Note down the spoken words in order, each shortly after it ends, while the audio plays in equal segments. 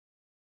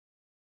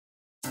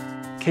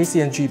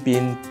KCMG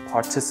been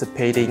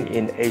participating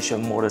in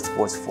Asian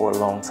motorsports for a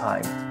long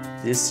time.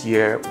 This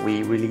year,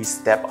 we really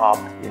step up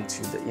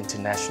into the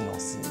international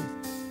scene.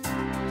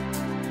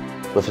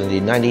 Within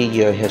the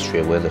 90-year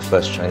history, we're the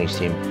first Chinese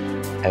team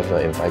ever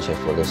invited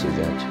for this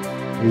event.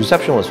 The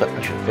reception was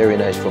actually very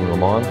nice from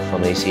LeMans,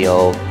 from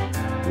ACO.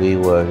 We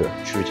were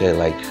treated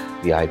like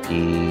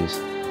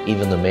VIPs.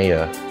 Even the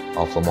mayor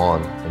of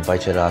LeMans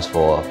invited us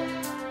for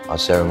our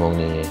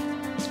ceremony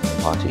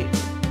and party.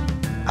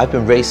 I've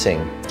been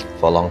racing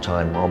for a long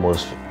time,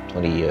 almost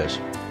 20 years.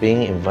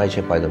 Being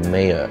invited by the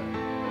mayor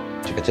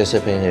to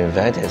participate in an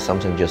event is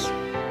something just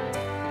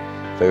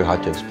very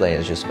hard to explain.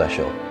 It's just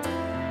special.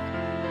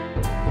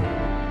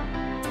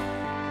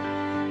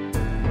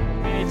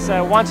 It's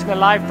a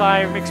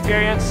once-in-a-lifetime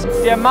experience.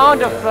 The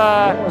amount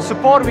of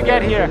support we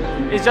get here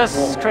is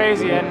just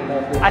crazy,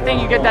 and I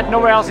think you get that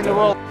nowhere else in the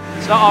world.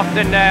 It's not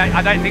often,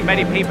 I don't think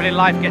many people in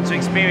life get to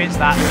experience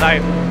that,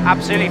 so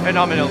absolutely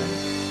phenomenal.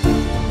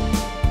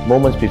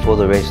 Moments before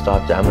the race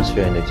started, the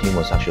atmosphere in the team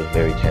was actually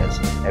very tense.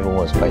 Everyone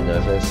was quite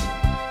nervous.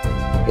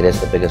 It is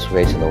the biggest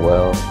race in the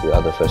world. We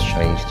are the first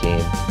Chinese team.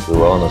 We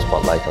were on the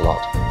spotlight a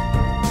lot.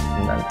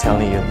 And I'm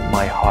telling you,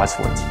 my heart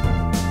was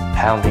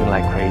pounding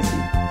like crazy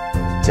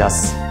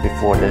just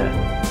before the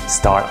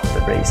start of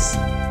the race.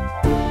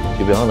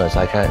 To be honest,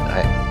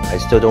 I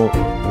still don't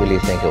really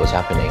think it was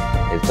happening.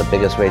 It's the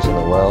biggest race in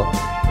the world.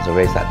 It's a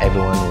race that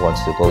everyone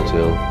wants to go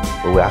to.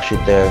 But we're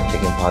actually there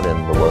taking part in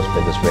the world's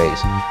biggest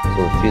race.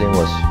 So the feeling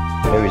was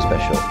very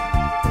special.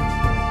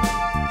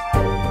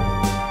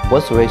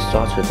 Once the race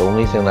started, the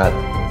only thing that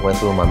went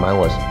through my mind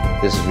was,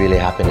 this is really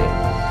happening.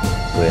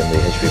 We're in the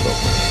history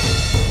book.